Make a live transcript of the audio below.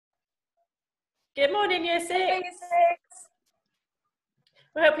Good morning, Year 6. Year 6.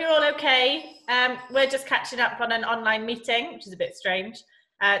 We hope you're all okay. We're just catching up on an online meeting, which is a bit strange,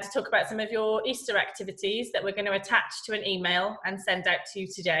 to talk about some of your Easter activities that we're going to attach to an email and send out to you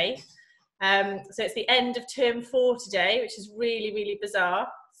today. So it's the end of term 4 today, which is really, really bizarre.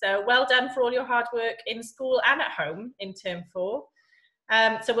 So well done for all your hard work in school and at home in term 4.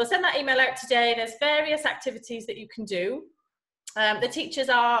 So we'll send that email out today. There's various activities that you can do. The teachers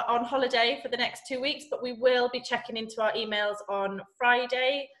are on holiday for the next 2 weeks, but we will be checking into our emails on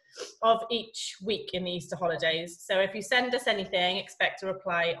Friday of each week in the Easter holidays. So if you send us anything, expect a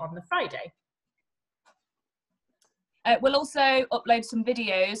reply on the Friday. We'll also upload some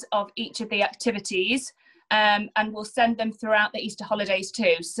videos of each of the activities and we'll send them throughout the Easter holidays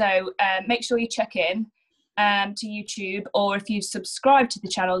too. So make sure you check in to YouTube, or if you subscribe to the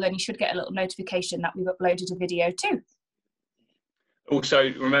channel, then you should get a little notification that we've uploaded a video too.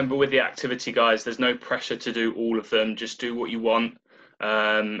 Also, remember with the activity, guys, there's no pressure to do all of them. Just do what you want.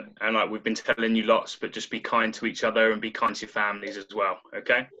 And like we've been telling you lots, but just be kind to each other and be kind to your families as well,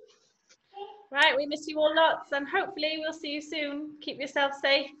 okay? Right, we miss you all lots, and hopefully we'll see you soon. Keep yourself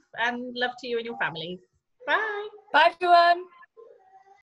safe, and love to you and your families. Bye. Bye, everyone.